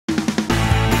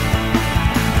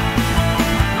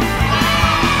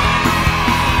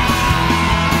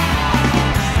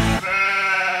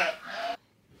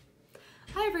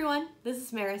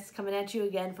it's Maris coming at you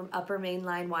again from Upper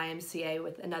Mainline YMCA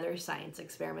with another science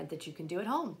experiment that you can do at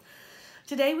home.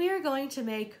 Today we are going to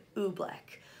make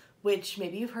Oobleck, which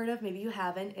maybe you've heard of, maybe you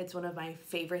haven't. It's one of my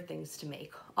favorite things to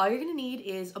make. All you're gonna need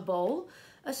is a bowl,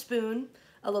 a spoon,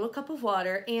 a little cup of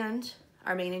water, and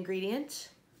our main ingredient,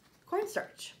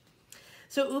 cornstarch.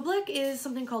 So Oobleck is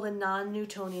something called a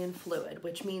non-Newtonian fluid,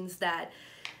 which means that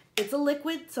it's a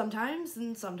liquid sometimes,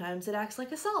 and sometimes it acts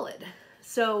like a solid.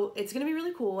 So it's gonna be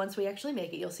really cool once we actually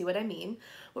make it. You'll see what I mean.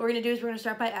 What we're gonna do is we're gonna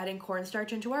start by adding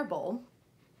cornstarch into our bowl.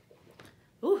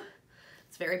 Ooh,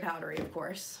 it's very powdery, of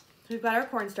course. We've got our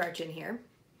cornstarch in here.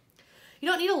 You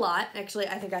don't need a lot. Actually,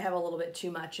 I think I have a little bit too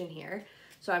much in here.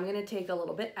 So I'm gonna take a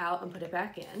little bit out and put it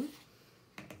back in.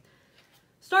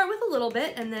 Start with a little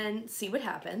bit and then see what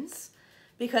happens,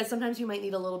 because sometimes you might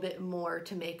need a little bit more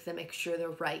to make the mixture the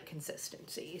right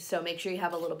consistency. So make sure you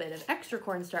have a little bit of extra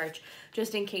cornstarch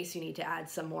just in case you need to add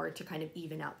some more to kind of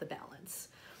even out the balance.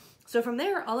 So from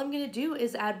there, all I'm gonna do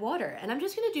is add water, and I'm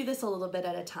just gonna do this a little bit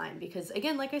at a time because,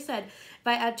 again, like I said, if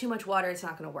I add too much water, it's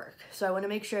not gonna work. So I wanna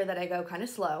make sure that I go kind of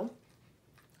slow.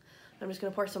 I'm just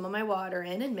gonna pour some of my water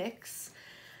in and mix.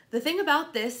 The thing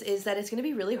about this is that it's gonna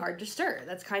be really hard to stir.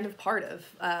 That's kind of part of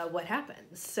what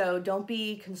happens. So don't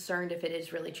be concerned if it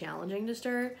is really challenging to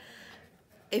stir.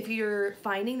 If you're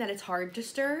finding that it's hard to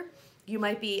stir, you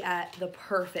might be at the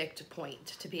perfect point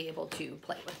to be able to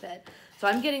play with it. So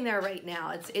I'm getting there right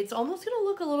now. It's almost gonna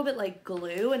look a little bit like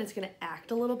glue, and it's gonna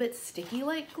act a little bit sticky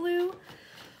like glue,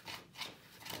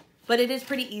 but it is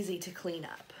pretty easy to clean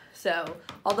up. So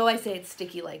although I say it's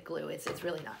sticky like glue, it's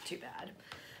really not too bad.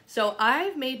 So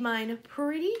I've made mine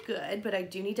pretty good, but I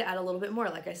do need to add a little bit more.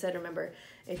 Like I said, remember,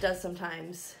 it does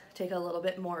sometimes take a little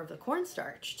bit more of the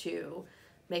cornstarch to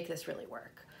make this really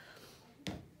work.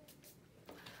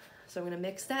 So I'm gonna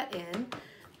mix that in.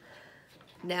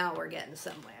 Now we're getting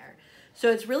somewhere. So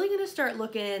it's really gonna start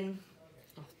looking,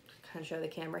 I'll kind of show the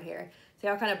camera here. See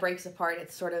how it kind of breaks apart?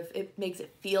 It's sort of, it makes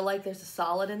it feel like there's a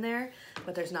solid in there,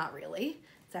 but there's not really.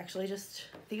 It's actually just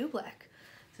the Oobleck.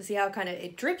 So see how it kind of,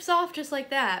 it drips off just like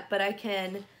that, but I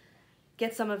can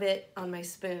get some of it on my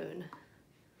spoon.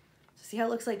 So see how it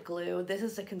looks like glue? This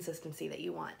is the consistency that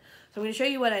you want. So I'm gonna show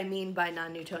you what I mean by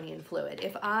non-Newtonian fluid.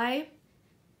 If I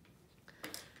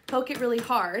poke it really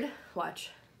hard,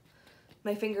 watch,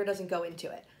 my finger doesn't go into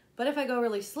it. But if I go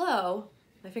really slow,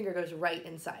 my finger goes right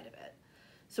inside of it.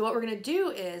 So what we're gonna do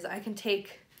is I can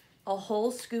take a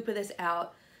whole scoop of this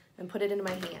out and put it into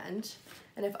my hand.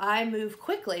 And if I move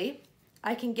quickly,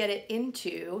 I can get it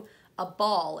into a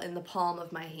ball in the palm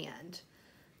of my hand.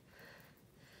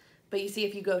 But you see,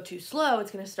 if you go too slow,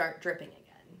 it's gonna start dripping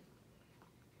again.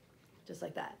 Just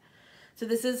like that. So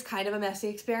this is kind of a messy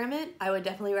experiment. I would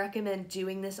definitely recommend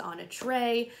doing this on a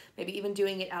tray, maybe even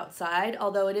doing it outside,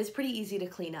 although it is pretty easy to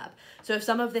clean up. So if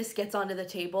some of this gets onto the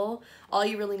table, all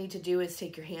you really need to do is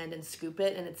take your hand and scoop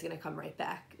it, and it's gonna come right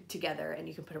back together, and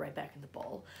you can put it right back in the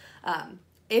bowl.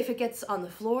 If it gets on the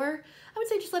floor, I would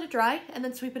say just let it dry and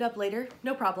then sweep it up later,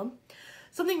 no problem.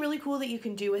 Something really cool that you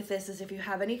can do with this is if you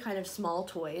have any kind of small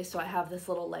toys, so I have this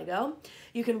little Lego,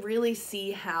 you can really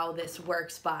see how this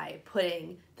works by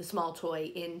putting the small toy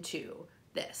into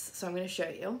this. So I'm gonna show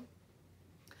you.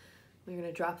 We're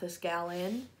gonna drop this gal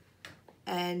in,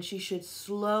 and she should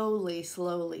slowly,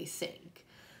 slowly sink.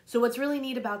 So what's really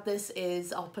neat about this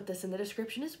is, I'll put this in the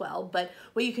description as well, but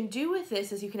what you can do with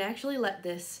this is you can actually let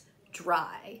this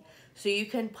dry. So you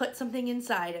can put something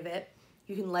inside of it,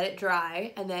 you can let it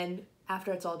dry, and then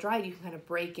after it's all dried, you can kind of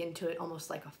break into it almost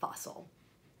like a fossil.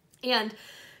 And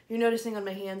you're noticing on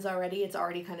my hands already, it's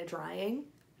already kind of drying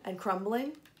and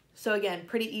crumbling. So again,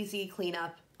 pretty easy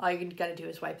cleanup. All you gotta do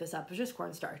is wipe this up. It's just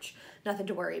cornstarch, nothing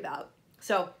to worry about.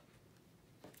 So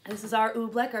this is our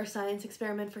Oobleck, our science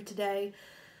experiment for today.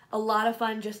 A lot of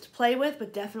fun just to play with,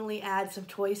 but definitely add some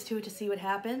toys to it to see what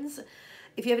happens.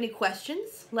 If you have any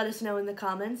questions, let us know in the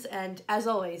comments, and as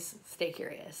always, stay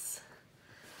curious.